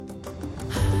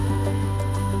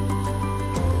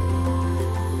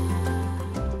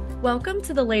Welcome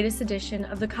to the latest edition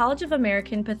of the College of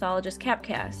American Pathologists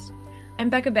Capcast. I'm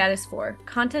Becca Battisfor,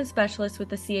 Content Specialist with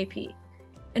the CAP.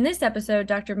 In this episode,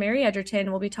 Dr. Mary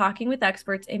Edgerton will be talking with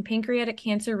experts in pancreatic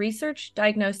cancer research,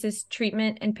 diagnosis,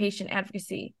 treatment, and patient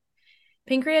advocacy.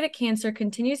 Pancreatic cancer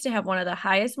continues to have one of the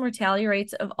highest mortality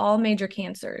rates of all major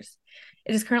cancers.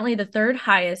 It is currently the third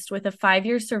highest, with a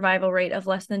 5-year survival rate of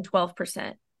less than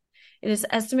 12%. It is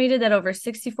estimated that over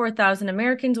 64,000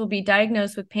 Americans will be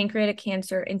diagnosed with pancreatic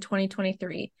cancer in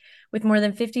 2023, with more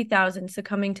than 50,000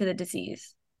 succumbing to the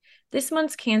disease. This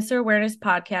month's Cancer Awareness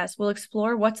Podcast will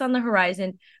explore what's on the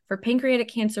horizon for pancreatic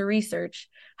cancer research,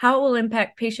 how it will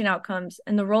impact patient outcomes,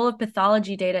 and the role of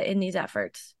pathology data in these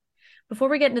efforts. Before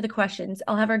we get into the questions,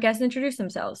 I'll have our guests introduce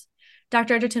themselves.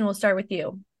 Dr. Edgerton, we'll start with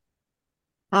you.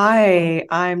 Hi,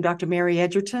 I'm Dr. Mary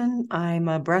Edgerton. I'm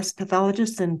a breast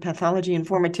pathologist and pathology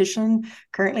informatician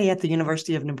currently at the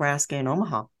University of Nebraska in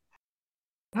Omaha.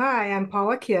 Hi, I'm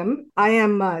Paula Kim. I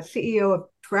am CEO of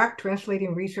TRAC,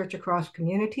 Translating Research Across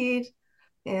Communities,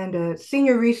 and a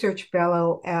senior research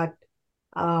fellow at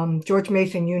George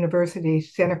Mason University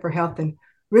Center for Health and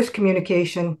Risk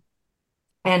Communication.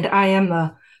 And I am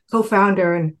the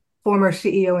co-founder and former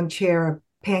CEO and chair of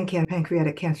PanCan,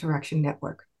 Pancreatic Cancer Action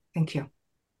Network. Thank you.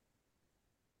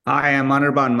 Hi, I'm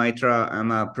Anirban Maitra. I'm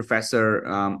a professor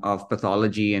of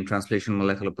pathology and translational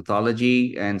molecular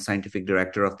pathology and scientific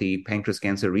director of the Pancreas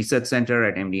Cancer Research Center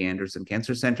at MD Anderson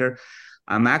Cancer Center.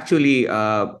 I'm actually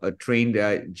a trained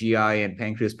GI and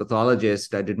pancreas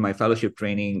pathologist. I did my fellowship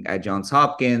training at Johns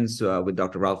Hopkins with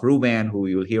Dr. Ralph Ruban, who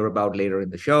you'll hear about later in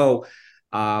the show,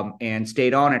 and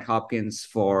stayed on at Hopkins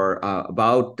for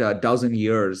about a dozen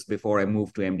years before I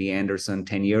moved to MD Anderson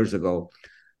 10 years ago.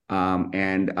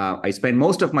 I spend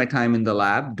most of my time in the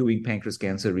lab doing pancreas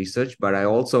cancer research, but I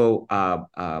also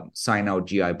sign out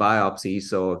GI biopsies,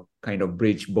 so kind of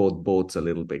bridge both boats a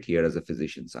little bit here as a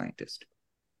physician scientist.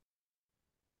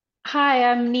 Hi,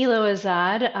 I'm Nilo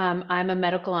Azad. I'm a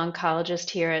medical oncologist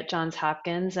here at Johns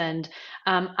Hopkins, and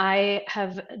I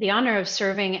have the honor of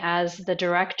serving as the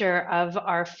director of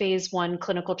our phase 1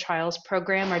 clinical trials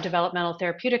program, our developmental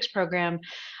therapeutics program,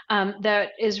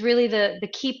 that is really the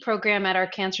key program at our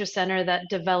cancer center that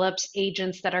develops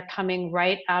agents that are coming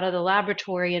right out of the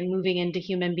laboratory and moving into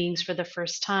human beings for the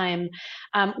first time,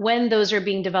 when those are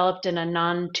being developed in a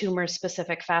non-tumor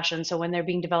specific fashion, so when they're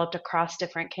being developed across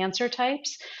different cancer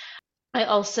types. I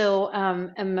also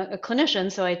am a clinician,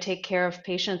 so I take care of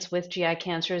patients with GI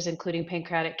cancers, including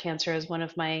pancreatic cancer as one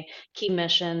of my key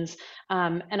missions.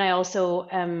 And I also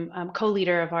am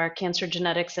co-leader of our cancer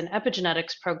genetics and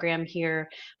epigenetics program here,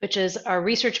 which is our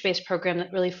research-based program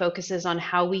that really focuses on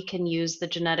how we can use the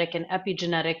genetic and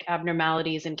epigenetic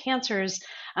abnormalities in cancers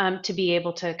to be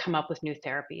able to come up with new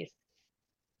therapies.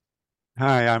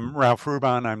 Hi, I'm Ralph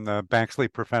Ruban. I'm the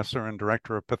Baxley Professor and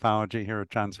Director of Pathology here at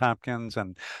Johns Hopkins,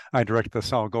 and I direct the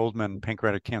Saul Goldman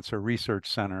Pancreatic Cancer Research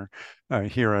Center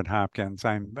here at Hopkins.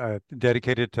 I'm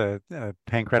dedicated to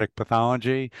pancreatic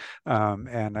pathology,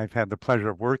 and I've had the pleasure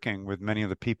of working with many of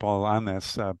the people on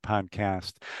this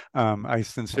podcast. I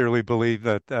sincerely believe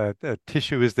that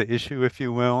tissue is the issue, if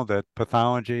you will, that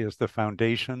pathology is the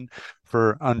foundation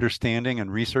for understanding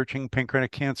and researching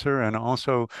pancreatic cancer, and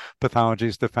also pathology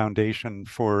is the foundation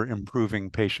for improving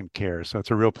patient care. So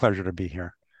it's a real pleasure to be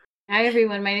here. Hi,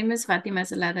 everyone. My name is Fatima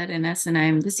Zelada Arenas, and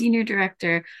I'm the Senior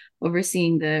Director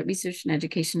overseeing the research and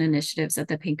education initiatives at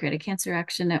the Pancreatic Cancer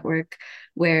Action Network,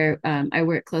 where I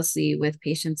work closely with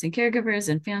patients and caregivers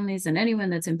and families and anyone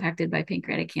that's impacted by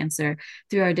pancreatic cancer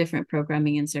through our different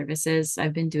programming and services.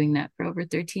 I've been doing that for over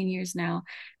 13 years now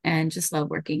and just love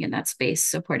working in that space,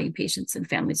 supporting patients and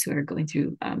families who are going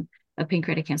through a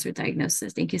pancreatic cancer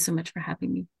diagnosis. Thank you so much for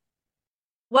having me.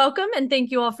 Welcome, and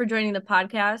thank you all for joining the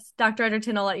podcast. Dr.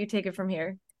 Edgerton, I'll let you take it from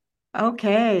here.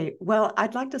 Okay, well,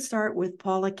 I'd like to start with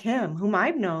Paula Kim, whom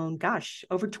I've known,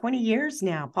 over 20 years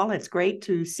now. Paula, it's great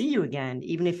to see you again,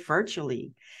 even if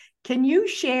virtually. Can you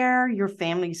share your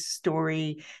family's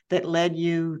story that led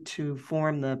you to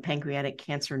form the Pancreatic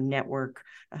Cancer Network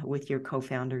with your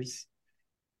co-founders?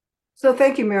 So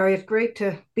thank you, Mary. It's great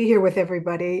to be here with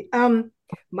everybody.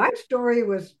 My story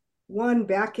was one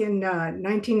back in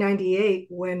 1998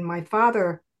 when my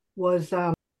father was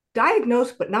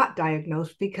diagnosed but not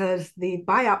diagnosed because the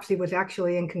biopsy was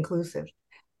actually inconclusive.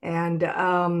 And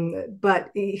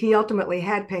but he ultimately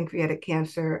had pancreatic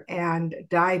cancer and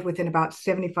died within about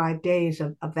 75 days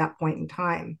of that point in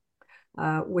time,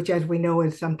 which, as we know,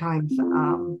 is sometimes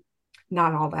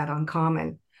not all that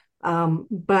uncommon.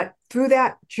 But through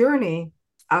that journey,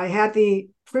 I had the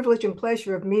privilege and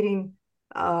pleasure of meeting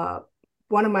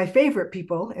one of my favorite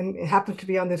people, and it happens to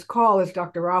be on this call, is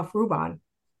Dr. Ralph Ruban.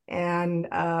 And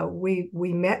we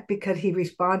met because he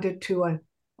responded to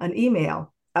an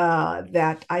email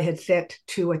that I had sent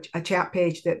to a chat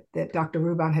page that Dr.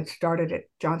 Ruban had started at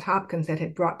Johns Hopkins that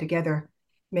had brought together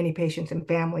many patients and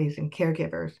families and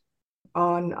caregivers.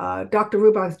 On Dr.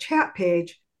 Ruban's chat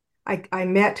page, I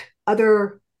met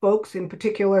other folks, in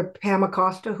particular Pam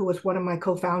Acosta, who was one of my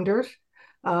co-founders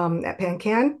at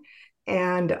PanCan.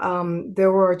 And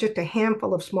there were just a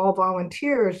handful of small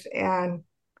volunteers. And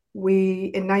we,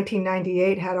 in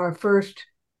 1998, had our first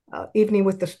Evening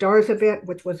with the Stars event,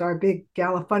 which was our big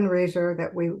gala fundraiser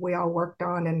that we all worked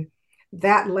on. And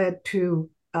that led to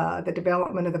the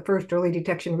development of the first early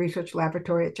detection research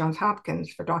laboratory at Johns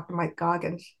Hopkins for Dr. Mike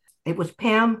Goggins. It was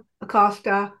Pam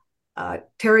Acosta,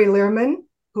 Terry Lehrman,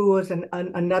 who was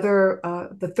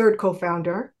the third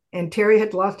co-founder. And Terry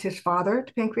had lost his father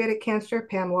to pancreatic cancer.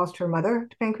 Pam lost her mother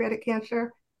to pancreatic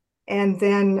cancer. And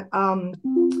then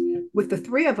with the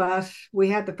three of us, we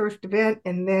had the first event.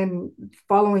 And then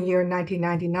following year in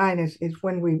 1999 is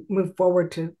when we moved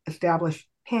forward to establish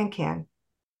PanCan.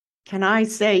 Can I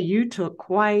say you took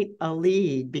quite a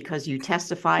lead because you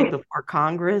testified before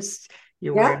Congress?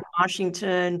 You were in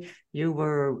Washington, you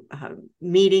were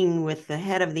meeting with the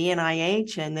head of the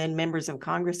NIH and then members of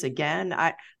Congress again.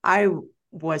 I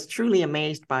was truly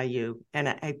amazed by you. And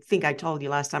I think I told you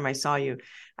last time I saw you,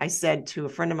 I said to a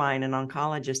friend of mine, an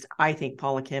oncologist, I think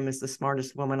Paula Kim is the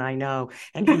smartest woman I know.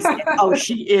 And he said, oh,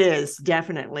 she is,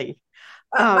 definitely.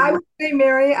 I would say,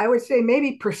 Mary,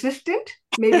 maybe persistent,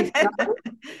 maybe stubborn,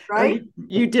 right? Oh,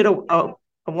 you did a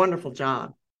wonderful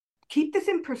job. Keep this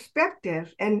in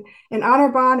perspective. And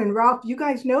Anirban and Ralph, you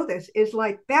guys know this, is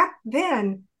like back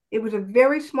then, it was a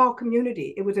very small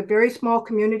community. It was a very small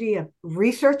community of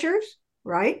researchers,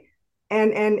 right?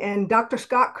 And Dr.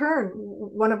 Scott Kern,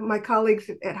 one of my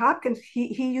colleagues at Hopkins,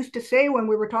 he used to say when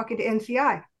we were talking to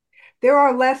NCI, there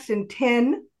are less than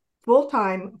 10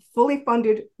 full-time, fully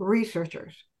funded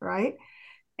researchers, right?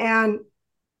 And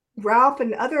Ralph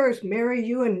and others, Mary,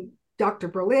 you and Dr.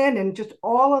 Berlin, and just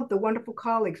all of the wonderful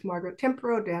colleagues, Margaret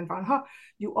Tempero, Dan Von Ha,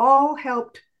 you all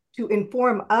helped to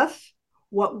inform us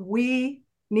what we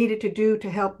needed to do to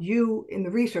help you in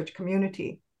the research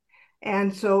community.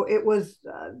 And so it was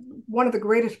one of the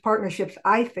greatest partnerships,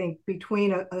 I think,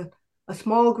 between a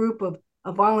small group of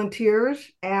volunteers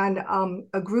and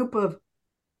a group of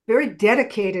very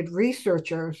dedicated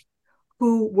researchers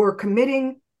who were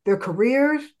committing their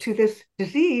careers to this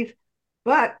disease,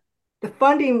 but the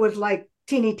funding was like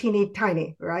teeny,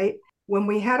 tiny, right? When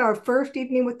we had our first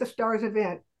Evening with the Stars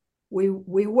event, we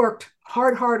worked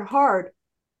hard,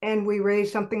 and we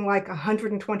raised something like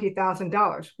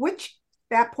 $120,000, which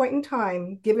that point in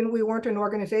time, given we weren't an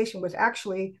organization, was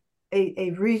actually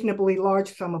a reasonably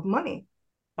large sum of money.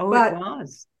 Oh, but it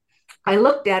was. I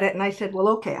looked at it and I said, well,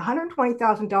 okay,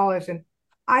 $120,000, and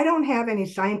I don't have any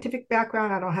scientific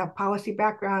background. I don't have policy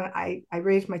background. I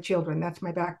raised my children. That's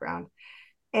my background.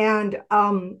 And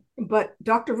but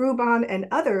Dr. Ruban and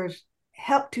others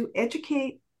helped to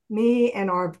educate me and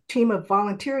our team of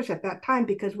volunteers at that time,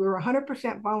 because we were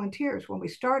 100% volunteers when we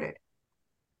started.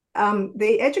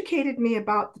 They educated me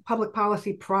about the public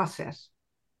policy process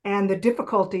and the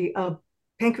difficulty of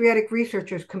pancreatic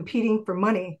researchers competing for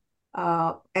money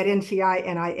at NCI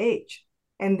NIH.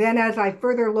 And then as I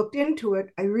further looked into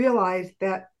it, I realized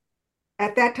that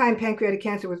at that time, pancreatic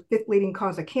cancer was the fifth leading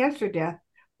cause of cancer death,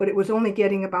 but it was only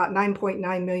getting about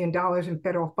 $9.9 million in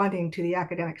federal funding to the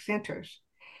academic centers.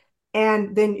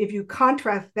 And then if you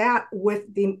contrast that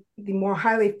with the more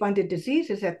highly funded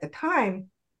diseases at the time,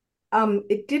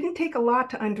 it didn't take a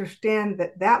lot to understand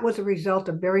that that was a result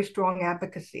of very strong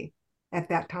advocacy at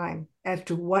that time as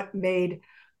to what made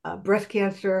breast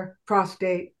cancer,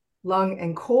 prostate, lung,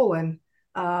 and colon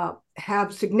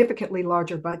have significantly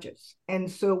larger budgets. And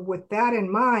so with that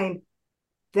in mind,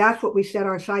 that's what we set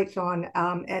our sights on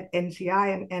at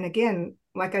NCI. And again,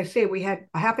 like I say, we had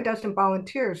a half a dozen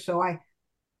volunteers. So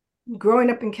growing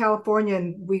up in California,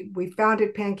 and we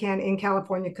founded PanCan in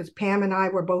California because Pam and I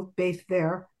were both based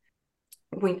there.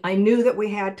 I knew that we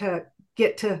had to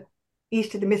get to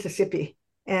east of the Mississippi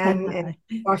and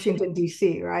Washington,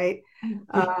 D.C., right?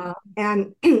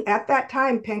 And at that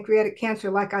time, pancreatic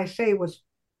cancer, like I say, was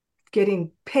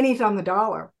getting pennies on the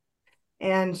dollar.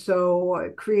 And so I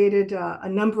created a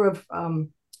number of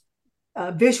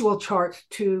visual charts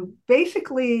to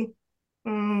basically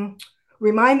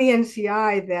remind the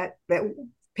NCI that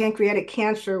pancreatic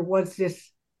cancer was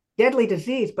this deadly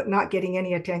disease, but not getting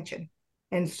any attention.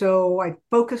 And so I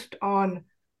focused on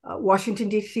Washington,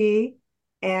 D.C.,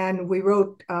 and we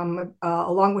wrote,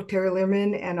 along with Terry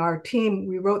Lehrman and our team,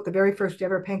 we wrote the very first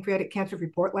ever pancreatic cancer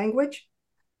report language,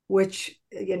 which,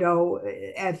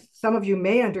 as some of you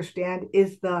may understand,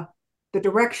 is the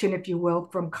direction, if you will,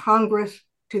 from Congress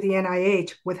to the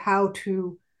NIH with how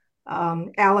to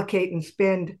allocate and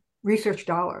spend research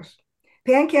dollars.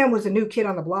 PanCam was a new kid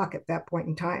on the block at that point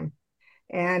in time.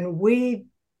 And we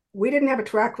didn't have a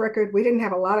track record. We didn't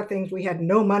have a lot of things. We had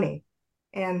no money.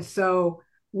 And so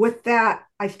with that,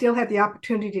 I still had the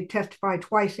opportunity to testify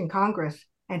twice in Congress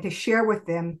and to share with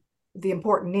them the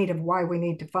important need of why we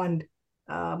need to fund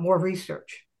more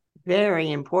research.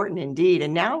 Very important indeed.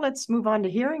 And now let's move on to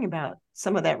hearing about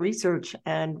some of that research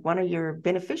and one of your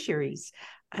beneficiaries,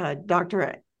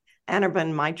 Dr.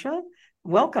 Anirban Mitra.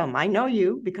 Welcome. I know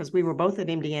you because we were both at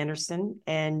MD Anderson,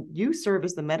 and you serve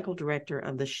as the medical director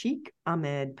of the Sheikh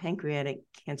Ahmed Pancreatic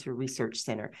Cancer Research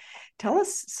Center. Tell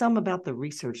us some about the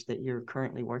research that you're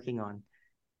currently working on.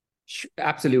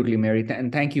 Absolutely, Mary,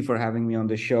 and thank you for having me on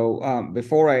the show.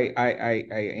 Before I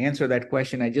answer that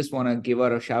question, I just want to give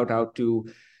out a shout out to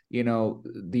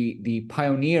the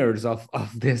pioneers of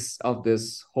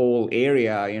this whole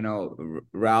area,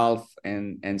 Ralph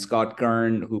and Scott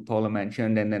Kern, who Paula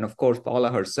mentioned, and then of course Paula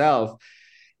herself.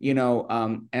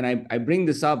 And I bring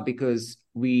this up because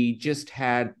we just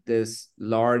had this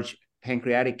large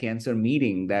pancreatic cancer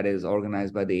meeting that is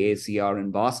organized by the AACR in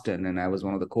Boston, and I was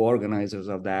one of the co-organizers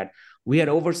of that. We had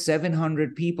over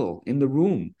 700 people in the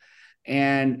room.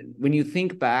 And when you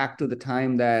think back to the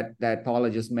time that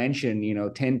Paula just mentioned,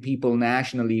 10 people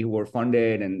nationally who were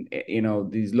funded, and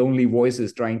these lonely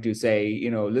voices trying to say,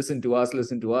 listen to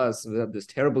us, we have this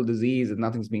terrible disease and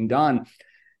nothing's being done.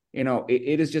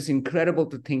 It is just incredible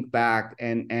to think back.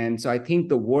 And so I think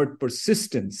the word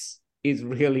persistence is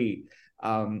really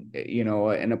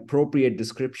an appropriate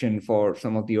description for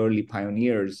some of the early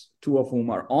pioneers, two of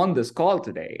whom are on this call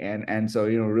today. And so,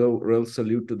 real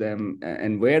salute to them.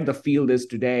 And where the field is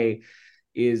today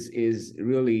is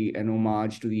really an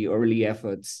homage to the early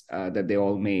efforts that they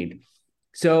all made.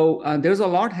 So there's a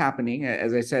lot happening.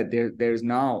 As I said, there's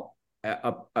now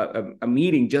a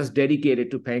meeting just dedicated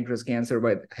to pancreas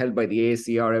cancer held by the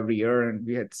AACR every year. And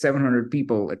we had 700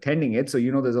 people attending it. So,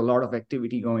 there's a lot of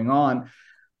activity going on.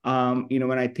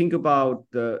 When I think about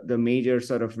the major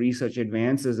sort of research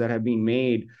advances that have been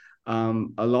made,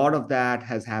 a lot of that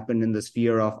has happened in the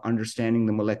sphere of understanding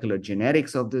the molecular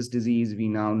genetics of this disease. We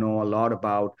now know a lot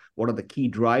about what are the key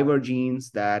driver genes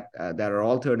that are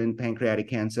altered in pancreatic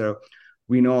cancer.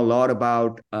 We know a lot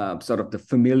about sort of the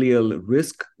familial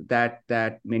risk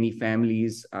that many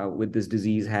families with this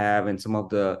disease have, and some of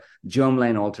the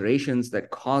germline alterations that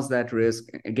cause that risk.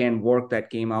 Again, work that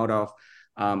came out of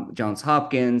Johns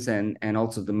Hopkins and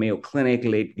also the Mayo Clinic.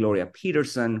 Late Gloria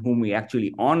Peterson, whom we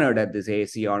actually honored at this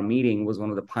AACR meeting, was one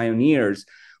of the pioneers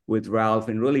with Ralph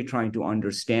in really trying to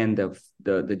understand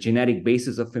the genetic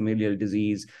basis of familial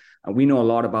disease. We know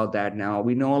a lot about that now.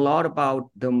 We know a lot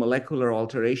about the molecular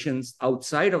alterations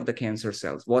outside of the cancer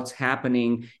cells, what's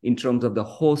happening in terms of the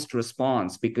host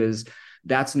response, because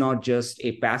that's not just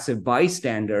a passive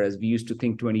bystander as we used to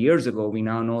think 20 years ago. We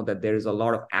now know that there is a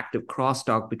lot of active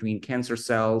crosstalk between cancer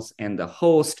cells and the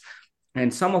host,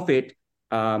 and some of it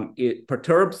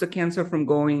perturbs the cancer from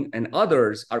going, and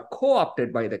others are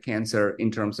co-opted by the cancer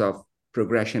in terms of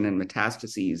progression and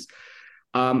metastases.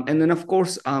 And then, of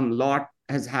course, a lot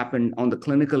has happened on the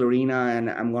clinical arena, and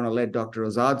I'm going to let Dr.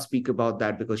 Azad speak about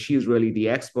that because she's really the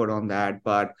expert on that.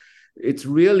 But it's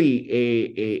really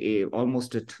a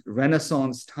almost a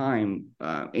renaissance time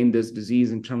in this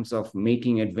disease in terms of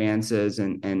making advances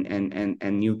and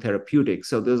new therapeutics.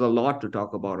 So there's a lot to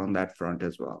talk about on that front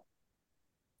as well.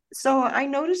 So I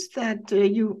noticed that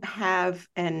you have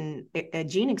a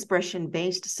gene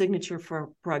expression-based signature for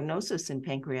prognosis in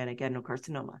pancreatic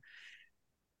adenocarcinoma.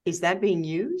 Is that being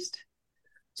used?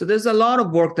 So there's a lot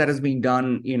of work that has been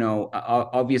done.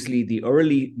 Obviously, the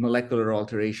early molecular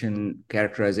alteration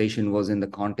characterization was in the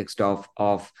context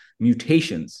of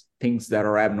mutations, things that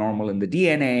are abnormal in the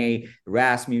DNA,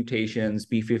 RAS mutations,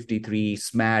 P53,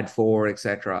 SMAD4, et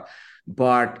cetera.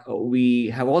 But we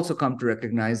have also come to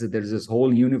recognize that there's this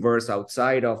whole universe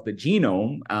outside of the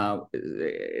genome,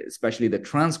 especially the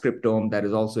transcriptome, that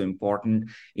is also important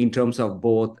in terms of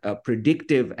both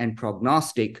predictive and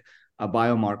prognostic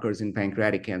biomarkers in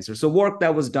pancreatic cancer. So work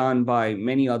that was done by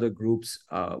many other groups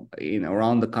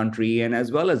around the country and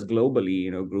as well as globally,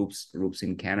 groups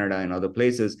in Canada and other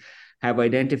places have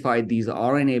identified these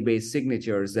RNA-based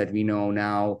signatures that we know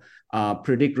now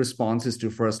predict responses to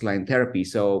first-line therapy.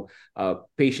 So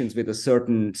patients with a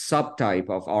certain subtype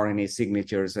of RNA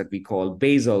signatures that we call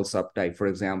basal subtype, for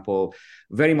example,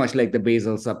 very much like the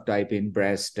basal subtype in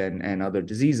breast and other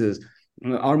diseases,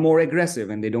 are more aggressive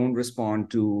and they don't respond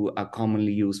to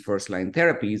commonly used first-line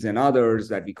therapies, and others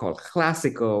that we call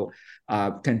classical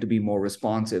tend to be more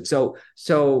responsive. So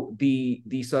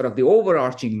the sort of the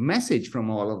overarching message from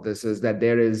all of this is that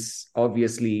there is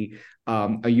obviously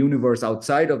a universe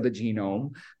outside of the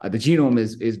genome. The genome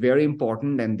is very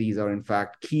important, and these are in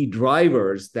fact key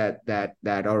drivers that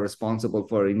are responsible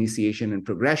for initiation and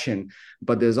progression.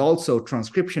 But there's also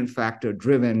transcription factor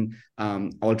driven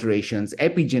alterations,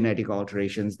 epigenetic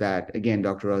alterations that, again,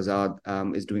 Dr. Azad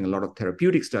is doing a lot of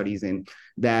therapeutic studies in,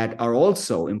 that are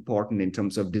also important in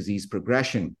terms of disease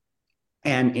progression.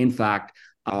 And in fact,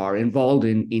 are involved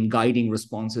in guiding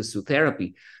responses to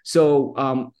therapy.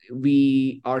 So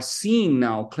we are seeing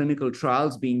now clinical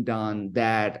trials being done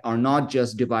that are not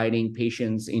just dividing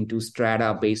patients into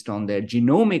strata based on their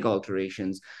genomic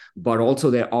alterations, but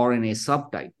also their RNA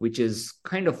subtype, which is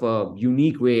kind of a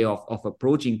unique way of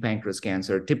approaching pancreas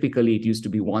cancer. Typically, it used to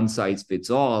be one size fits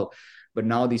all. But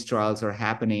now these trials are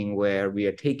happening where we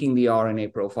are taking the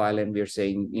RNA profile and we are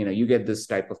saying, you get this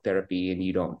type of therapy and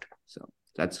you don't. So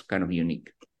that's kind of unique.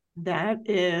 That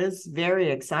is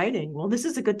very exciting. Well, this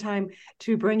is a good time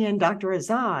to bring in Dr.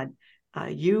 Azad.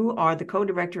 You are the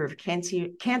co-director of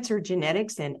cancer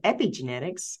genetics and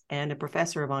epigenetics and a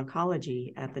professor of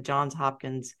oncology at the Johns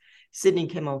Hopkins Sidney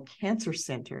Kimmel Cancer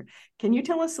Center. Can you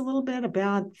tell us a little bit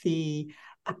about the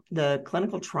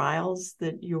clinical trials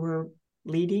that you're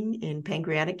leading in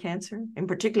pancreatic cancer, and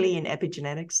particularly in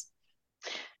epigenetics?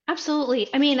 Absolutely.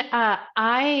 I mean,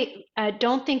 I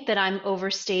don't think that I'm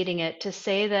overstating it to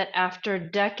say that after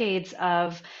decades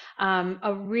of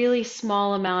a really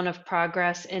small amount of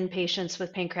progress in patients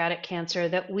with pancreatic cancer,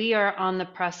 that we are on the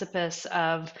precipice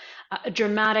of a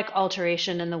dramatic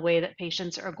alteration in the way that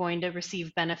patients are going to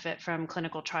receive benefit from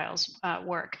clinical trials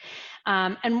work.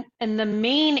 And the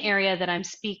main area that I'm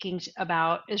speaking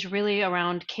about is really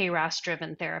around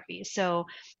KRAS-driven therapy. So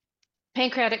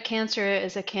pancreatic cancer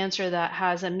is a cancer that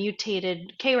has a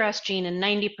mutated KRAS gene in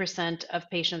 90% of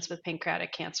patients with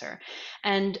pancreatic cancer.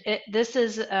 And this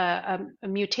is a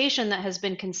mutation that has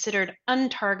been considered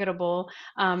untargetable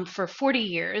for 40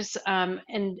 years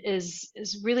and is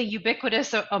really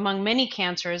ubiquitous among many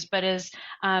cancers, but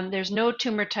there's no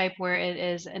tumor type where it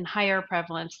is in higher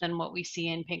prevalence than what we see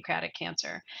in pancreatic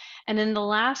cancer. And in the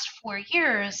last 4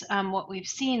 years, what we've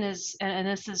seen is, and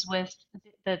this is with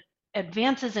the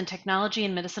advances in technology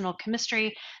and medicinal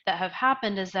chemistry that have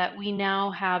happened, is that we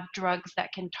now have drugs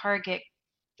that can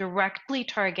directly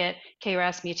target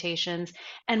KRAS mutations,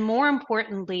 and more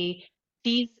importantly,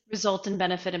 these result in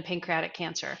benefit in pancreatic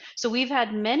cancer. So we've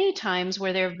had many times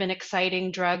where there have been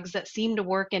exciting drugs that seem to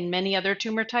work in many other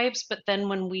tumor types, but then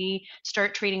when we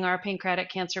start treating our pancreatic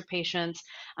cancer patients,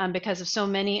 because of so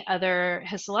many other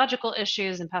histological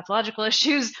issues and pathological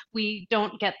issues, we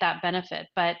don't get that benefit.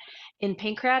 But in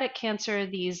pancreatic cancer,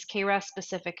 these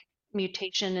KRAS-specific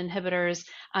mutation inhibitors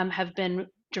have been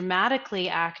dramatically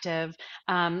active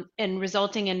and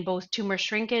resulting in both tumor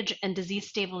shrinkage and disease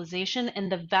stabilization in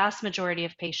the vast majority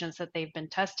of patients that they've been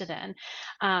tested in.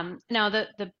 Now,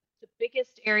 the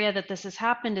biggest area that this has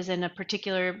happened is in a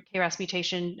particular KRAS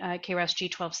mutation, KRAS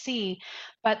G12C,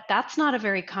 but that's not a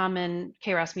very common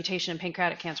KRAS mutation in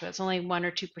pancreatic cancer. It's only 1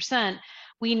 or 2%.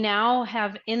 We now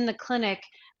have in the clinic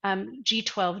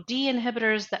G12D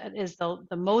inhibitors. That is the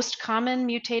most common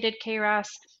mutated KRAS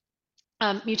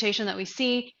mutation that we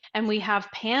see, and we have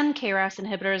pan-KRAS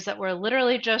inhibitors that were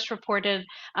literally just reported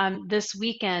this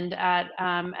weekend at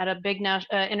a big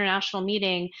international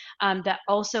meeting that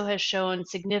also has shown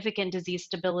significant disease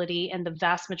stability in the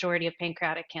vast majority of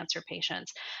pancreatic cancer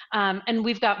patients. And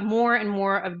we've got more and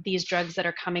more of these drugs that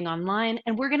are coming online,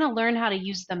 and we're going to learn how to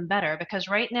use them better, because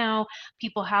right now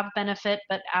people have benefit,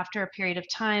 but after a period of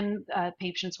time,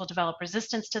 patients will develop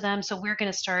resistance to them. So we're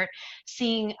going to start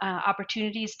seeing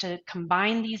opportunities to combine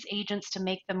these agents to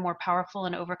make them more powerful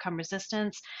and overcome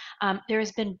resistance. There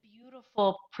has been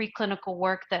beautiful preclinical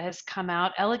work that has come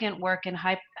out, elegant work in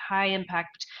high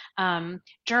impact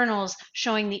journals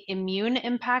showing the immune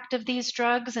impact of these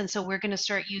drugs. And so we're going to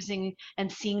start using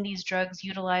and seeing these drugs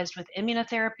utilized with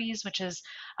immunotherapies, which is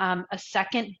a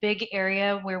second big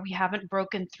area where we haven't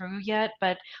broken through yet,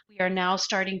 but we are now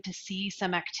starting to see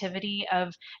some activity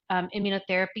of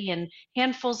immunotherapy in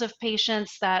handfuls of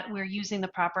patients that we're using the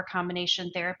proper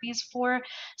combination therapies for.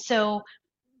 So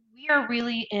we are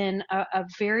really in a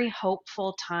very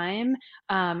hopeful time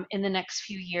in the next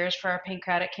few years for our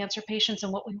pancreatic cancer patients.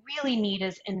 And what we really need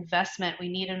is investment. We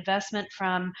need investment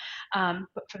from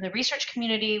the research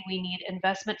community. We need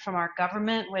investment from our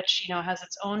government, which has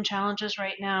its own challenges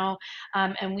right now.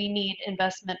 And we need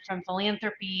investment from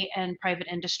philanthropy and private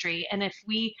industry. And if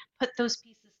we put those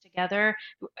pieces together,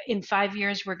 in 5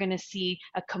 years, we're going to see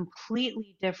a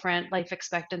completely different life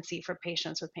expectancy for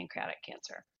patients with pancreatic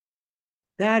cancer.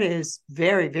 That is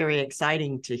very, very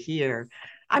exciting to hear.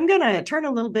 I'm going to turn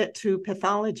a little bit to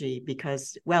pathology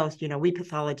because, well, we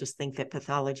pathologists think that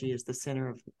pathology is the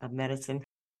center of medicine.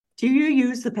 Do you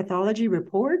use the pathology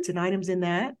reports and items in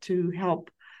that to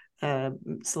help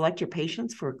select your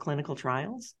patients for clinical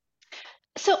trials?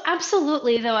 So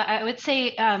absolutely, though I would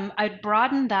say I'd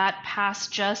broaden that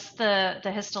past just the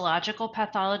histological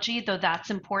pathology, though that's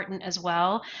important as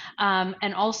well,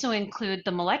 and also include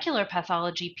the molecular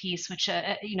pathology piece, which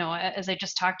as I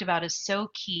just talked about, is so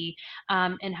key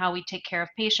in how we take care of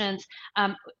patients.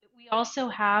 We also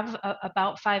have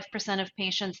about 5% of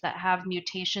patients that have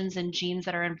mutations in genes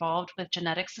that are involved with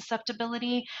genetic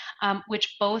susceptibility,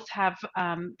 which both have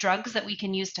drugs that we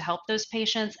can use to help those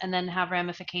patients and then have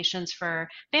ramifications for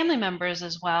family members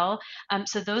as well.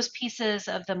 So those pieces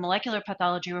of the molecular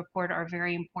pathology report are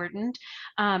very important.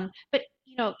 But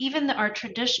even our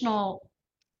traditional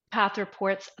path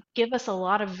reports give us a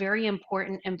lot of very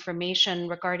important information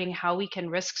regarding how we can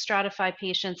risk stratify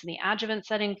patients in the adjuvant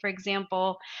setting, for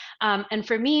example. And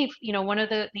for me, one of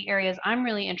the areas I'm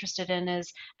really interested in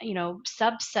is,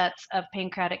 subsets of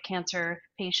pancreatic cancer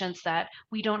patients that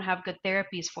we don't have good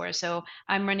therapies for. So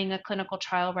I'm running a clinical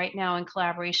trial right now in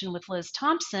collaboration with Liz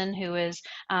Thompson, who is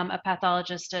a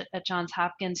pathologist at Johns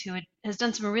Hopkins, who has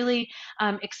done some really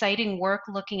exciting work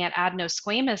looking at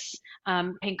adenosquamous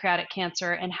pancreatic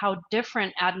cancer and how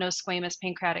different adenosquamous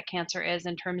pancreatic cancer is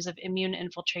in terms of immune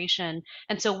infiltration.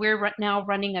 And so we're now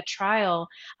running a trial,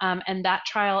 and that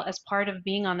trial, as part of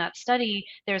being on that study,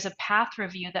 there's a path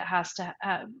review that has to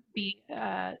be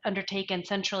undertaken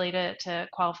centrally to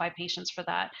qualify patients for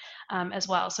that as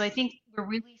well. So I think we're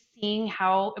really seeing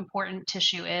how important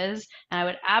tissue is, and I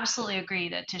would absolutely agree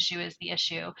that tissue is the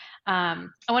issue. I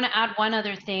want to add one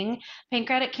other thing.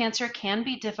 Pancreatic cancer can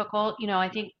be difficult. I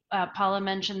think Paula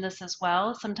mentioned this as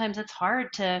well. Sometimes it's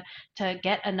hard to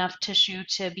get enough tissue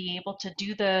to be able to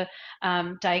do the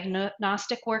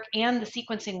diagnostic work and the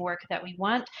sequencing work that we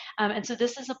want. And so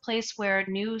this is a place where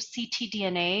new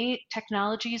ctDNA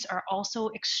technologies are also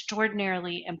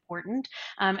extraordinarily important.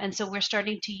 And so we're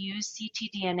starting to use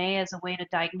ctDNA as a way to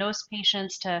diagnose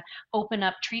patients, to open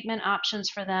up treatment options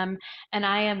for them. And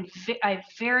I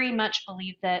very much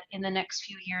believe that in the next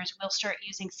few years, we'll start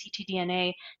using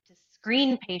ctDNA to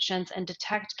screen patients and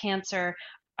detect cancer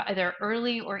either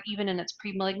early or even in its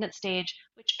pre-malignant stage,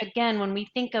 which again, when we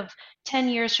think of 10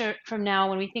 years from now,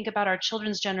 when we think about our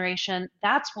children's generation,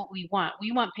 that's what we want.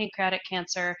 We want pancreatic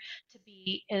cancer to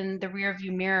be in the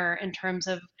rearview mirror in terms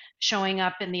of showing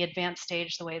up in the advanced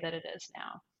stage the way that it is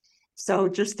now. So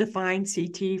just define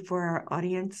CT for our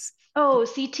audience. Oh,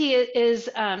 CT is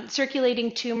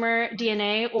circulating tumor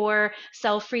DNA or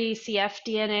cell-free CF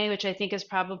DNA, which I think is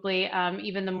probably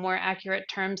even the more accurate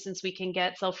term, since we can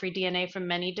get cell-free DNA from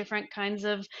many different kinds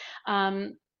of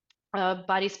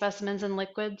body specimens and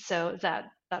liquids. So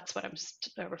that's what I'm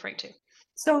referring to.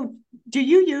 So do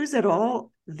you use at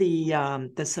all the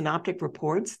synoptic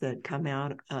reports that come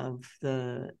out of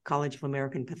the College of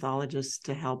American Pathologists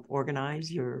to help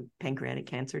organize your pancreatic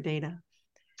cancer data?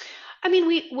 I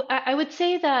mean, I would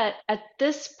say that at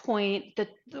this point,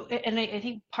 and I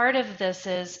think part of this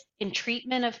is in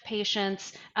treatment of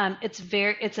patients, it's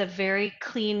a very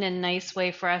clean and nice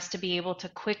way for us to be able to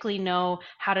quickly know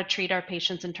how to treat our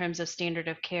patients in terms of standard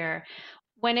of care.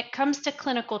 When it comes to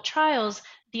clinical trials,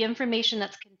 the information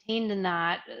that's contained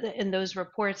in those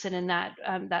reports and in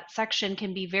that section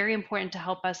can be very important to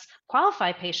help us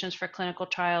qualify patients for clinical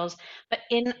trials. But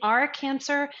in our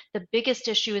cancer, the biggest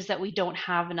issue is that we don't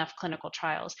have enough clinical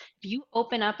trials. If you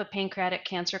open up a pancreatic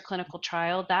cancer clinical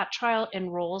trial, that trial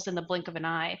enrolls in the blink of an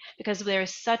eye because there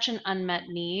is such an unmet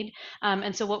need.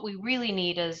 And so what we really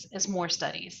need is more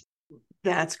studies.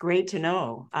 That's great to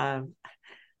know. I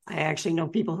actually know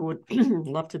people who would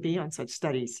love to be on such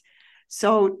studies.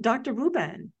 So, Dr.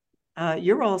 Ruban,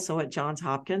 you're also at Johns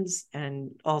Hopkins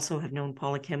and also have known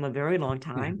Paula Kim a very long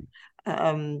time.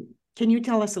 Can you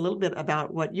tell us a little bit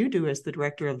about what you do as the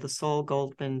director of the Saul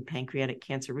Goldman Pancreatic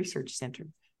Cancer Research Center?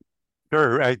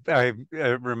 Sure. I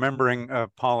remembering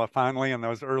Paula fondly in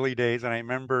those early days, and I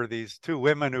remember these two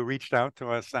women who reached out to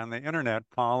us on the internet.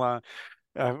 Paula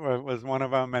was one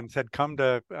of them, and said, "Come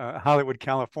to Hollywood,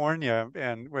 California,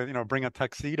 and bring a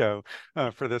tuxedo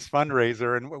for this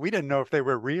fundraiser." And we didn't know if they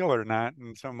were real or not.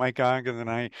 And so Mike Goggins and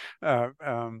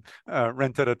I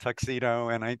rented a tuxedo,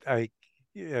 and I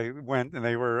went, and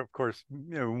they were, of course,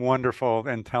 wonderful,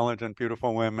 intelligent,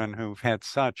 beautiful women who've had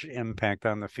such impact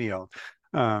on the field.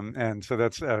 And so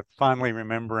that's fondly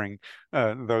remembering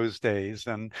those days.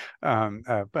 And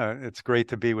it's great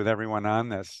to be with everyone on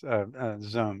this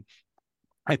Zoom.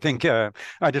 I think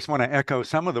I just want to echo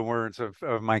some of the words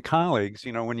of my colleagues.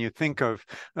 You know, when you think of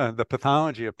the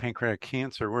pathology of pancreatic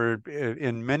cancer, we're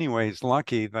in many ways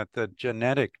lucky that the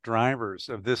genetic drivers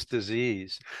of this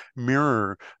disease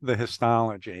mirror the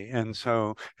histology. And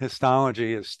so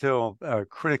histology is still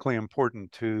critically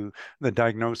important to the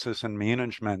diagnosis and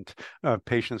management of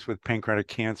patients with pancreatic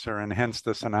cancer. And hence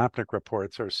the synoptic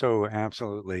reports are so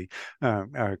absolutely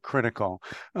critical.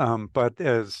 But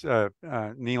as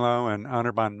Nilo and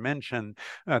Anirban mentioned,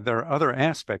 there are other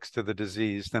aspects to the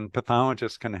disease, then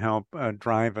pathologists can help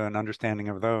drive an understanding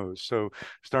of those. So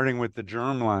starting with the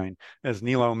germline, as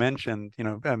Nilo mentioned, you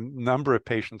know, a number of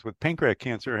patients with pancreatic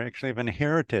cancer actually have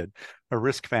inherited a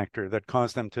risk factor that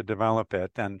caused them to develop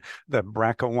it. And the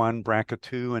BRCA1,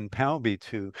 BRCA2, and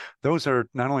PALB2, those are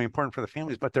not only important for the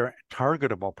families, but they're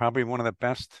targetable. Probably one of the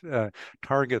best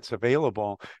targets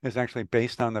available is actually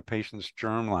based on the patient's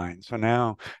germline. So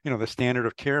now, you know, the standard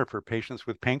of care for patients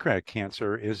with pancreatic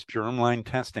cancer is germline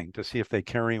testing to see if they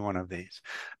carry one of these.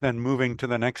 Then moving to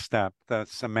the next step, the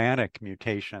somatic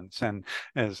mutations. And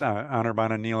as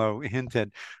Anirban and Nilo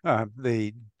hinted,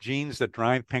 the genes that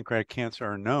drive pancreatic cancer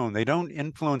are known. They don't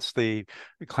influence the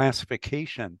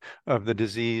classification of the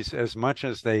disease as much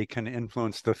as they can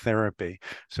influence the therapy.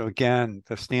 So again,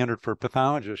 the standard for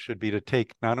pathologists should be to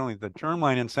take not only the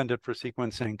germline and send it for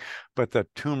sequencing, but the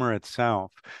tumor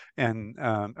itself and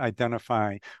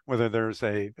identify whether there's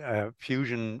a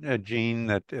fusion gene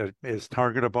that is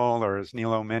targetable, or as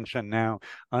Nilo mentioned now,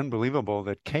 unbelievable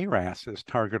that KRAS is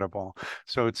targetable.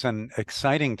 So it's an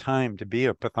exciting time to be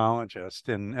a pathologist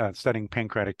in studying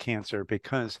pancreatic cancer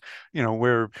because, you know,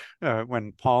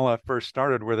 when Paula first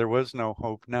started, where there was no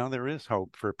hope, now there is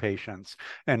hope for patients.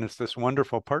 And it's this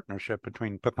wonderful partnership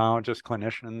between pathologists,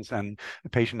 clinicians, and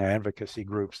patient advocacy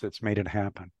groups that's made it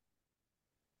happen.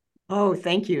 Oh,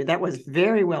 thank you. That was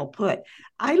very well put.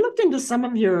 I looked into some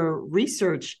of your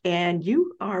research, and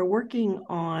you are working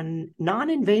on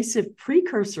non-invasive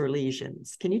precursor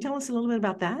lesions. Can you tell us a little bit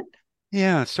about that?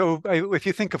 Yeah, so if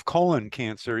you think of colon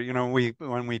cancer, you know,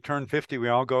 when we turn 50, we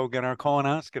all go get our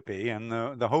colonoscopy, and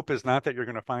the hope is not that you're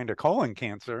going to find a colon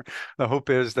cancer. The hope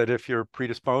is that if you're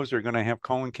predisposed, you're going to have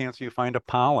colon cancer, you find a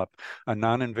polyp, a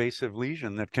non-invasive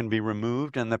lesion that can be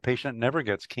removed, and the patient never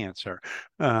gets cancer.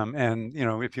 And you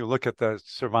know, if you look at the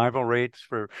survival rates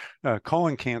for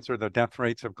colon cancer, the death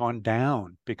rates have gone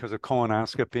down because of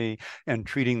colonoscopy and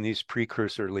treating these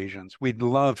precursor lesions. We'd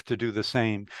love to do the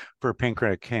same for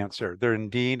pancreatic cancer. There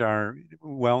indeed are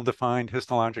well-defined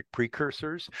histologic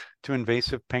precursors to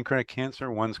invasive pancreatic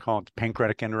cancer. One's called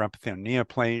pancreatic enteroepithelial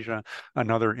neoplasia,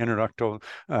 another intraductal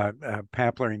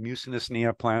papillary mucinous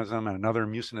neoplasm, and another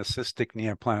mucinous cystic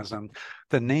neoplasm.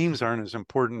 The names aren't as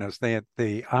important as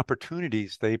the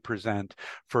opportunities they present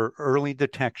for early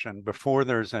detection before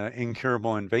there's an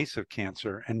incurable invasive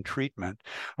cancer and treatment.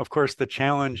 Of course, the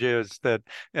challenge is that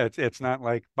it's not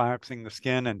like biopsying the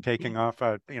skin and taking off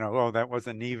oh, that was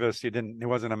a nevus, it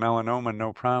wasn't a melanoma,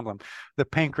 no problem. The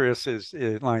pancreas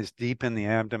it lies deep in the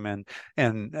abdomen,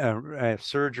 and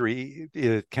surgery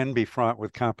can be fraught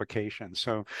with complications.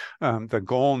 So the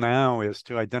goal now is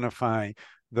to identify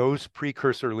those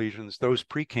precursor lesions, those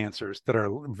precancers that are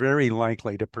very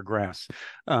likely to progress,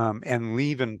 and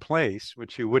leave in place,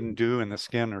 which you wouldn't do in the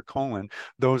skin or colon,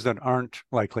 those that aren't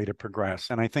likely to progress.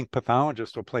 And I think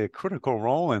pathologists will play a critical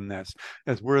role in this,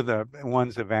 as we're the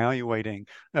ones evaluating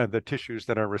the tissues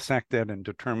that are resected and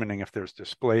determining if there's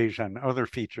dysplasia and other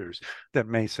features that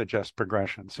may suggest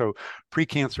progression. So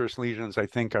precancerous lesions, I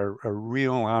think, are a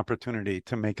real opportunity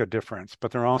to make a difference,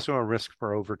 but they're also a risk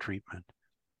for overtreatment.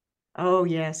 Oh,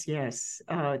 yes, yes.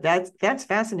 That's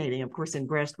fascinating. Of course, in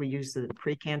breast, we use the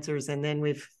precancers, and then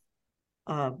we've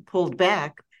pulled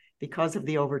back because of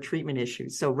the overtreatment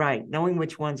issues. So, right, knowing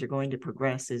which ones are going to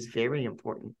progress is very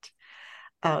important.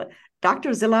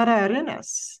 Dr. Zelada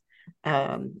Arenas,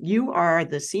 you are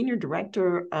the Senior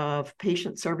Director of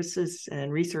Patient Services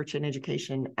and Research and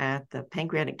Education at the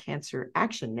Pancreatic Cancer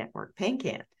Action Network,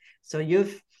 PanCAN. So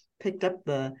you've picked up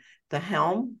the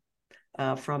helm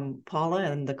from Paula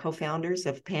and the co-founders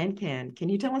of PanCAN. Can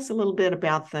you tell us a little bit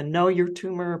about the Know Your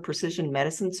Tumor Precision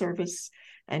Medicine Service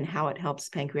and how it helps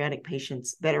pancreatic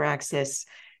patients better access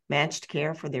matched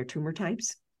care for their tumor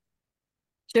types?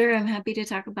 Sure, I'm happy to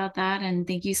talk about that. And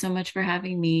thank you so much for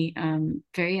having me.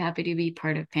 Very happy to be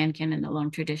part of PanCAN and the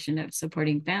long tradition of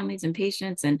supporting families and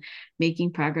patients and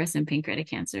making progress in pancreatic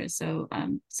cancer. So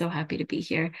I'm so happy to be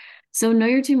here. So Know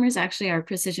Your Tumor is actually our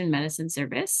precision medicine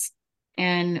service.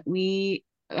 And we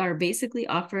are basically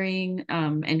offering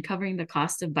and covering the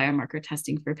cost of biomarker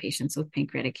testing for patients with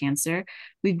pancreatic cancer.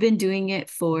 We've been doing it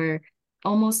for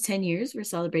almost 10 years. We're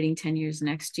celebrating 10 years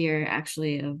next year,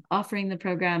 actually, of offering the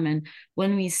program. And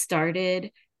when we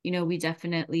started, we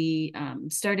definitely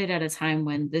started at a time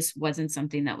when this wasn't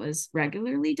something that was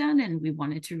regularly done. And we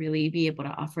wanted to really be able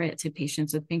to offer it to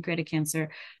patients with pancreatic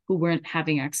cancer who weren't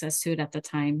having access to it at the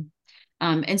time.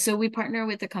 And so we partner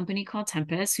with a company called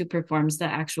Tempus, who performs the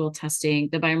actual testing,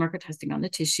 the biomarker testing on the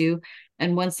tissue.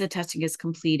 And once the testing is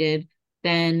completed,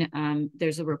 then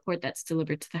there's a report that's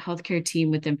delivered to the healthcare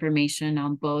team with information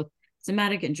on both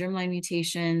somatic and germline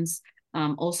mutations,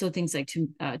 also things like tumor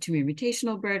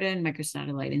mutational burden,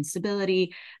 microsatellite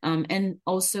instability, and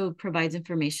also provides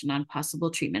information on possible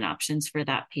treatment options for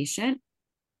that patient.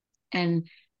 And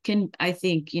can, I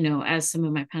think, as some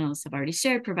of my panelists have already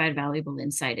shared, provide valuable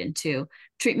insight into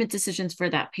treatment decisions for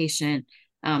that patient.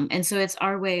 And so it's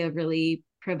our way of really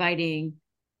providing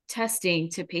testing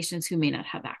to patients who may not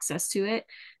have access to it,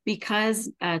 because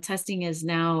testing is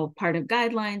now part of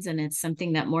guidelines and it's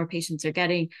something that more patients are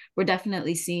getting. We're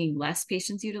definitely seeing less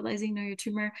patients utilizing Know Your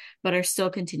Tumor, but are still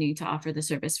continuing to offer the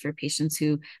service for patients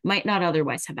who might not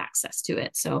otherwise have access to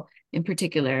it. So in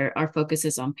particular, our focus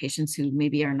is on patients who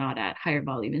maybe are not at higher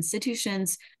volume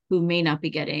institutions, who may not be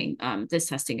getting this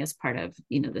testing as part of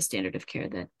the standard of care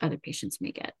that other patients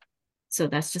may get. So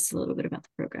that's just a little bit about the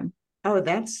program. Oh,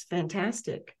 that's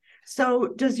fantastic. So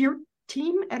does your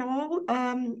team at all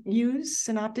use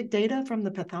synoptic data from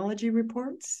the pathology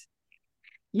reports?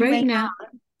 You right may now,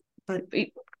 not, but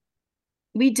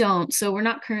we don't. So we're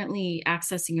not currently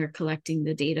accessing or collecting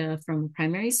the data from a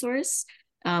primary source.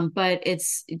 But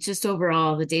it's just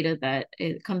overall the data that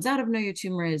it comes out of Know Your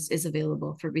Tumor is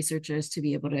available for researchers to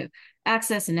be able to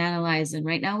access and analyze. And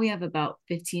right now we have about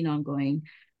 15 ongoing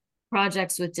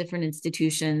projects with different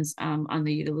institutions on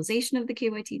the utilization of the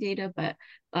KYT data, but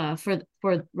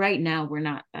for right now, we're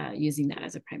not using that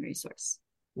as a primary source.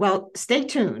 Well, stay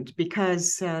tuned,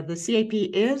 because the CAP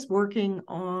is working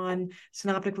on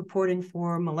synoptic reporting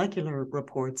for molecular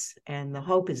reports, and the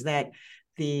hope is that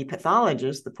the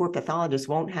pathologist, the poor pathologist,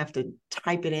 won't have to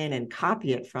type it in and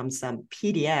copy it from some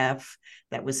PDF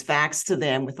that was faxed to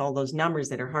them with all those numbers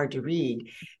that are hard to read,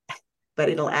 but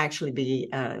it'll actually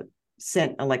be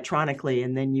sent electronically,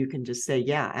 and then you can just say,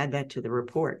 yeah, add that to the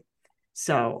report.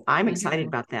 So I'm excited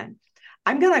about that.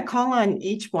 I'm going to call on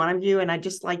each one of you, and I'd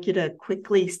just like you to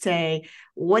quickly say,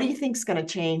 what do you think is going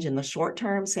to change in the short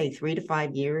term, say 3 to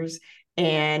 5 years?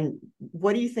 And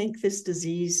what do you think this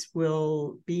disease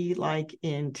will be like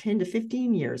in 10 to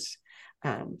 15 years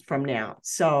from now?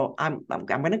 So I'm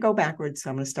going to go backwards. So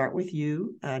I'm going to start with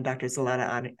you, Dr.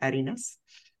 Zelada Arenas.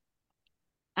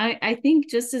 I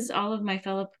think, just as all of my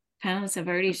fellow panelists have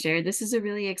already shared, this is a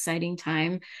really exciting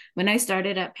time. When I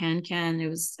started at PanCan, it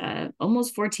was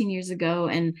almost 14 years ago,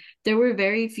 and there were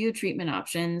very few treatment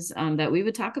options that we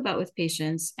would talk about with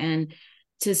patients. And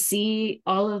to see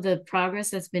all of the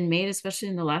progress that's been made, especially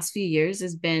in the last few years,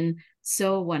 has been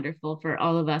so wonderful for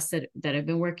all of us that have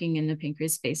been working in the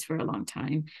pancreas space for a long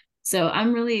time. So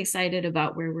I'm really excited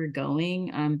about where we're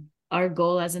going. Our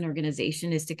goal as an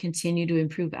organization is to continue to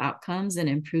improve outcomes and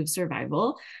improve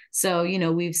survival. So,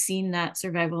 we've seen that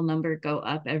survival number go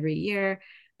up every year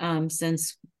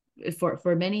since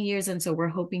for many years. And so we're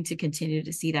hoping to continue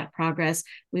to see that progress.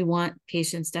 We want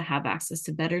patients to have access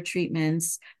to better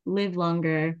treatments, live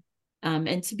longer,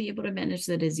 and to be able to manage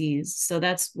the disease. So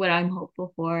that's what I'm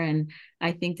hopeful for. And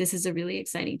I think this is a really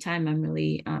exciting time. I'm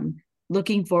really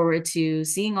looking forward to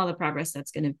seeing all the progress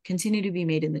that's going to continue to be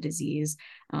made in the disease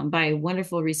by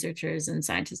wonderful researchers and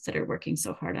scientists that are working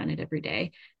so hard on it every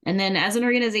day. And then as an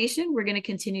organization, we're going to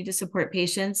continue to support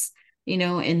patients,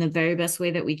 in the very best way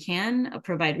that we can,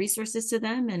 provide resources to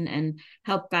them and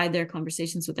help guide their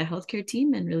conversations with the healthcare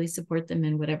team and really support them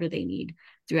in whatever they need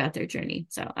throughout their journey.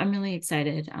 So I'm really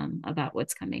excited about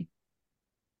what's coming.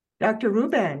 Dr.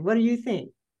 Ruban, what do you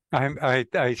think?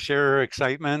 I share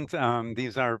excitement.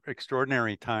 These are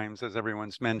extraordinary times, as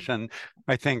everyone's mentioned.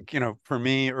 I think, for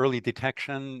me, early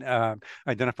detection,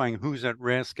 identifying who's at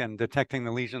risk and detecting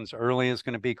the lesions early is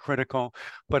going to be critical.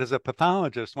 But as a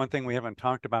pathologist, one thing we haven't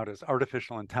talked about is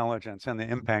artificial intelligence and the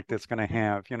impact it's going to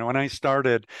have. When I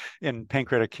started in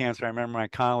pancreatic cancer, I remember my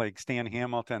colleague, Stan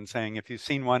Hamilton, saying, if you've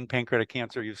seen one pancreatic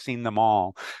cancer, you've seen them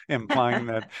all, implying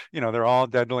that, they're all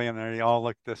deadly and they all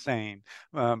look the same.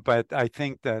 But I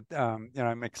think that that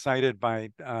I'm excited by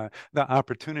the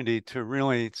opportunity to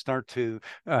really start to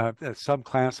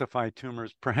subclassify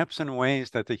tumors, perhaps in ways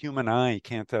that the human eye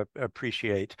can't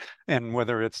appreciate. And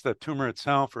whether it's the tumor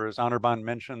itself, or as Anirban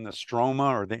mentioned, the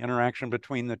stroma, or the interaction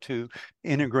between the two,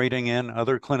 integrating in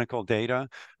other clinical data.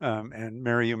 And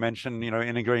Mary, you mentioned,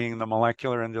 integrating the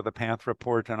molecular into the path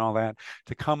report and all that,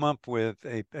 to come up with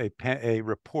a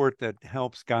report that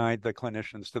helps guide the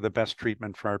clinicians to the best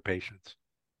treatment for our patients.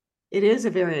 It is a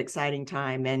very exciting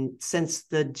time. And since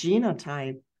the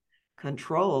genotype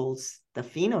controls the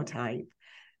phenotype,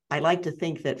 I like to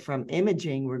think that from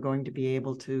imaging, we're going to be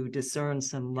able to discern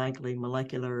some likely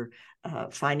molecular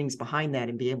findings behind that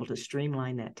and be able to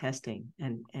streamline that testing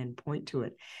and point to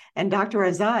it. And Dr.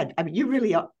 Azad, I mean, you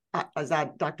really,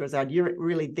 Dr. Azad, you're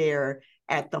really there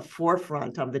at the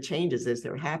forefront of the changes as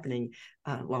they're happening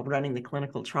while running the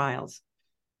clinical trials.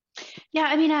 Yeah,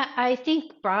 I mean, I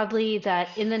think broadly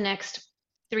that in the next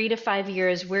 3 to 5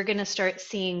 years, we're going to start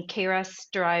seeing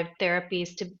KRAS-derived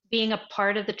therapies to being a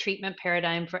part of the treatment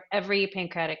paradigm for every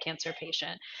pancreatic cancer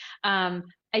patient.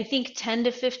 I think 10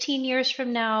 to 15 years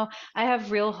from now, I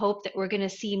have real hope that we're going to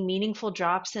see meaningful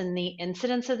drops in the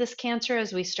incidence of this cancer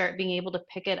as we start being able to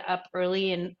pick it up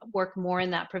early and work more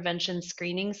in that prevention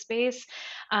screening space.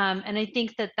 And I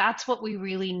think that that's what we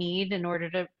really need in order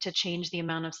to change the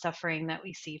amount of suffering that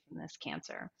we see from this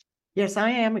cancer. Yes, I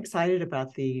am excited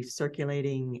about the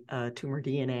circulating tumor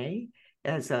DNA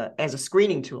as a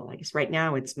screening tool. I guess right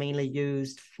now it's mainly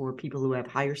used for people who have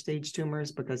higher stage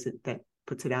tumors because that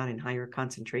puts it out in higher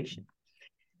concentration.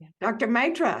 Yeah. Dr.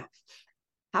 Maitra,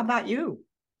 how about you?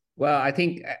 Well, I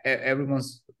think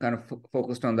everyone's kind of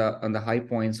focused on the high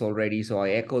points already, so I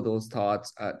echo those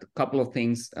thoughts. A couple of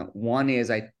things. One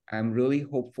is I'm really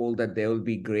hopeful that there will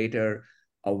be greater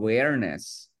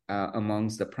awareness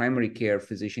amongst the primary care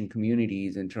physician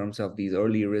communities in terms of these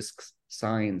early risk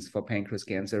signs for pancreas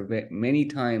cancer. Many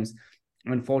times,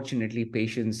 unfortunately,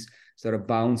 patients sort of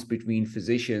bounce between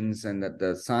physicians, and that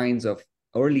the signs of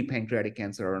early pancreatic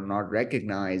cancer are not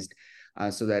recognized,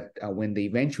 so that when they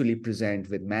eventually present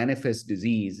with manifest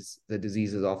disease, the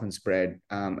disease is often spread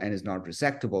and is not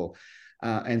resectable.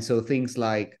 And so things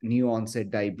like new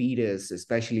onset diabetes,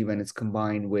 especially when it's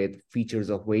combined with features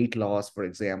of weight loss, for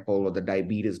example, or the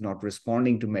diabetes not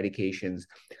responding to medications,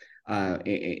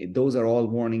 those are all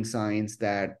warning signs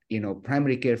that,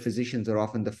 primary care physicians are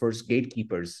often the first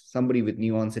gatekeepers. Somebody with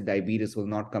new onset diabetes will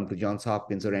not come to Johns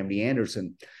Hopkins or MD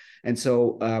Anderson. And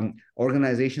so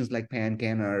organizations like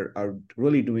PanCan are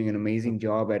really doing an amazing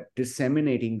job at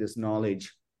disseminating this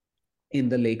knowledge in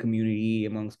the lay community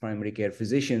amongst primary care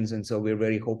physicians. And so we're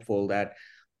very hopeful that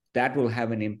that will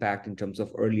have an impact in terms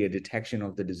of earlier detection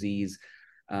of the disease.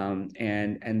 And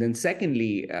then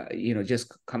secondly,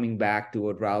 just coming back to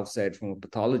what Ralph said from a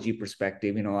pathology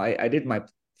perspective, I did my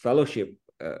fellowship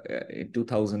in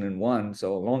 2001,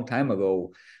 so a long time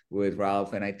ago with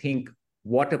Ralph. And I think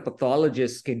what a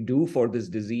pathologist can do for this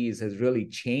disease has really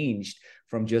changed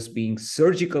from just being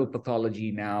surgical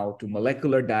pathology now to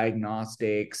molecular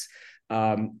diagnostics,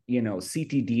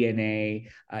 ctDNA,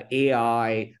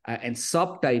 AI, and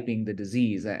subtyping the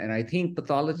disease. And I think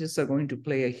pathologists are going to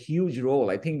play a huge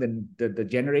role. I think the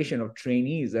generation of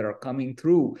trainees that are coming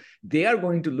through, they are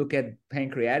going to look at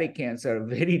pancreatic cancer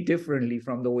very differently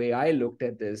from the way I looked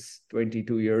at this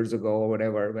 22 years ago or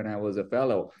whatever when I was a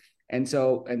fellow. And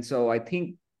so I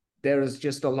think there is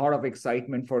just a lot of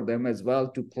excitement for them as well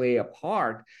to play a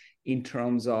part in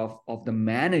terms of the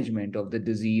management of the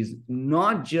disease,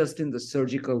 not just in the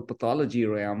surgical pathology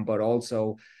realm, but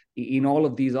also in all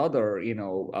of these other,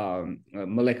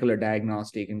 molecular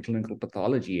diagnostic and clinical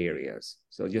pathology areas.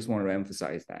 So just want to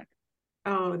emphasize that.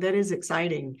 Oh, that is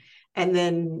exciting. And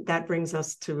then that brings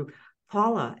us to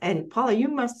Paula. And Paula, you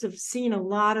must have seen a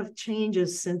lot of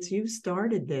changes since you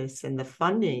started this and the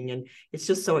funding, and it's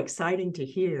just so exciting to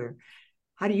hear.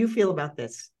 How do you feel about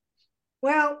this?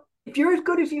 Well, if you're as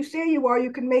good as you say you are,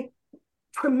 you can make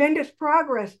tremendous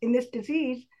progress in this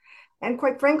disease. And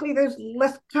quite frankly, there's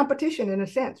less competition in a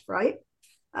sense, right?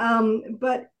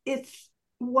 But it's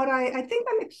what I think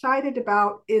I'm excited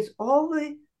about is all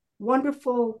the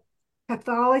wonderful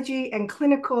pathology and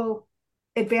clinical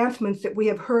advancements that we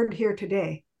have heard here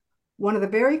today. One of the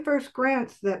very first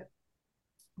grants that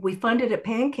we funded at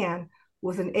PanCan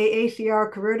was an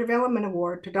AACR Career Development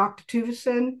Award to Dr.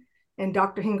 Tuvison and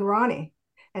Dr. Hingorani.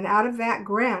 And out of that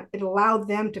grant, it allowed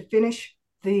them to finish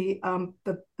the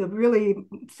really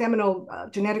seminal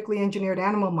genetically engineered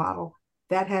animal model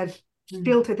that has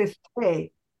still to this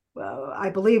day,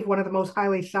 I believe, one of the most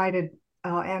highly cited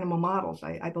animal models,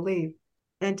 I believe.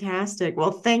 Fantastic.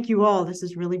 Well, thank you all. This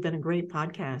has really been a great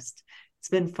podcast. It's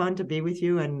been fun to be with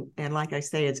you. And like I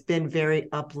say, it's been very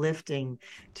uplifting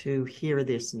to hear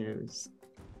this news.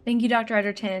 Thank you, Dr.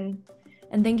 Edgerton.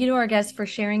 And thank you to our guests for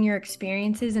sharing your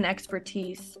experiences and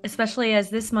expertise, especially as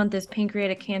this month is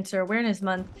Pancreatic Cancer Awareness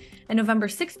Month and November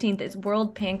 16th is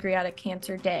World Pancreatic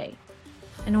Cancer Day.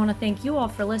 And I want to thank you all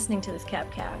for listening to this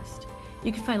Capcast.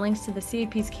 You can find links to the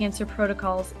CAP's cancer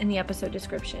protocols in the episode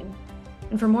description.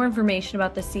 And for more information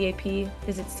about the CAP,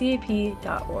 visit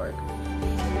cap.org.